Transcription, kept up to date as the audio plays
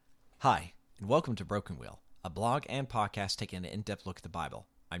Hi, and welcome to Broken Wheel, a blog and podcast taking an in-depth look at the Bible.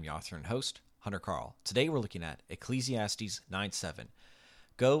 I'm your author and host, Hunter Carl. Today we're looking at Ecclesiastes 9:7.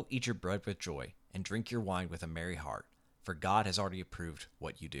 Go eat your bread with joy, and drink your wine with a merry heart, for God has already approved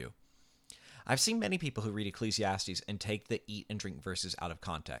what you do. I've seen many people who read Ecclesiastes and take the eat and drink verses out of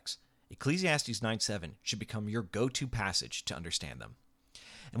context. Ecclesiastes 9:7 should become your go-to passage to understand them.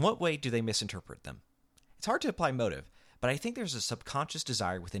 In what way do they misinterpret them? It's hard to apply motive, but I think there's a subconscious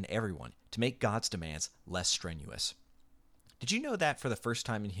desire within everyone to make God's demands less strenuous. Did you know that for the first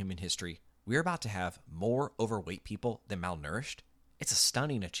time in human history, we're about to have more overweight people than malnourished? It's a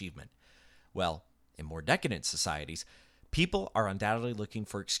stunning achievement. Well, in more decadent societies, people are undoubtedly looking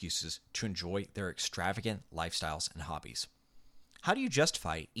for excuses to enjoy their extravagant lifestyles and hobbies. How do you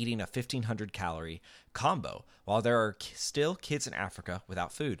justify eating a 1,500 calorie combo while there are still kids in Africa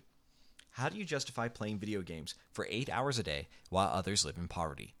without food? How do you justify playing video games for 8 hours a day while others live in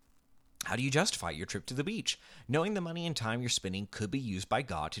poverty? How do you justify your trip to the beach, knowing the money and time you're spending could be used by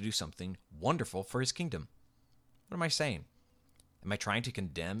God to do something wonderful for his kingdom? What am I saying? Am I trying to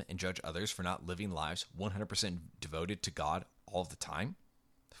condemn and judge others for not living lives 100% devoted to God all the time?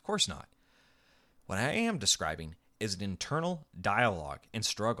 Of course not. What I am describing is an internal dialogue and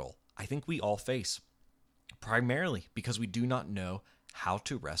struggle I think we all face, primarily because we do not know how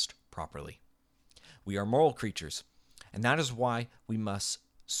to rest properly. We are moral creatures, and that is why we must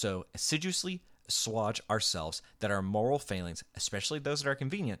so assiduously assuage ourselves that our moral failings, especially those that are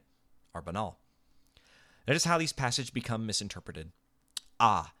convenient, are banal. That is how these passages become misinterpreted.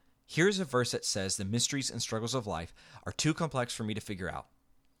 Here's a verse that says the mysteries and struggles of life are too complex for me to figure out.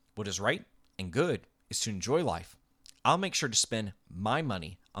 What is right and good is to enjoy life. I'll make sure to spend my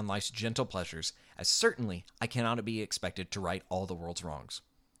money on life's gentle pleasures, as certainly I cannot be expected to right all the world's wrongs.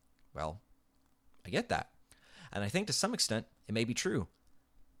 Well, I get that. And I think to some extent it may be true.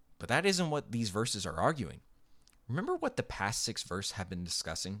 But that isn't what these verses are arguing. Remember what the past 6 verses have been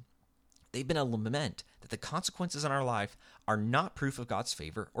discussing? They've been a lament that the consequences in our life are not proof of God's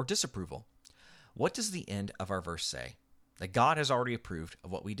favor or disapproval. What does the end of our verse say? That God has already approved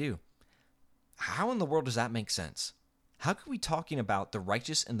of what we do. How in the world does that make sense? How could we talking about the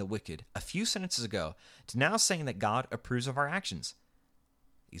righteous and the wicked a few sentences ago to now saying that God approves of our actions?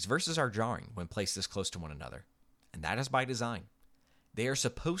 These verses are jarring when placed this close to one another, and that is by design. They are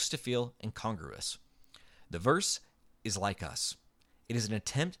supposed to feel incongruous. The verse is like us. It is an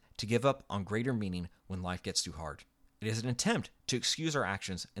attempt to give up on greater meaning when life gets too hard. It is an attempt to excuse our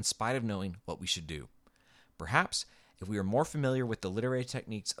actions in spite of knowing what we should do. Perhaps, if we were more familiar with the literary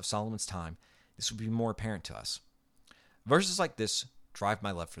techniques of Solomon's time, this would be more apparent to us. Verses like this drive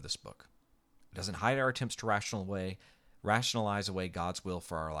my love for this book. It doesn't hide our attempts to rationalize away God's will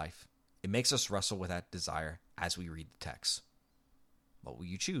for our life. It makes us wrestle with that desire as we read the text. What will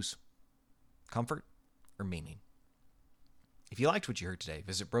you choose? Comfort or meaning? If you liked what you heard today,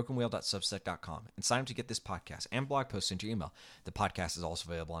 visit brokenwheel.substack.com and sign up to get this podcast and blog posts into your email. The podcast is also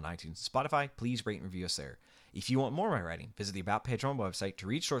available on iTunes and Spotify. Please rate and review us there. If you want more of my writing, visit the About page on my website to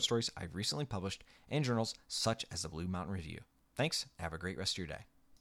read short stories I've recently published and journals such as the Blue Mountain Review. Thanks, and have a great rest of your day.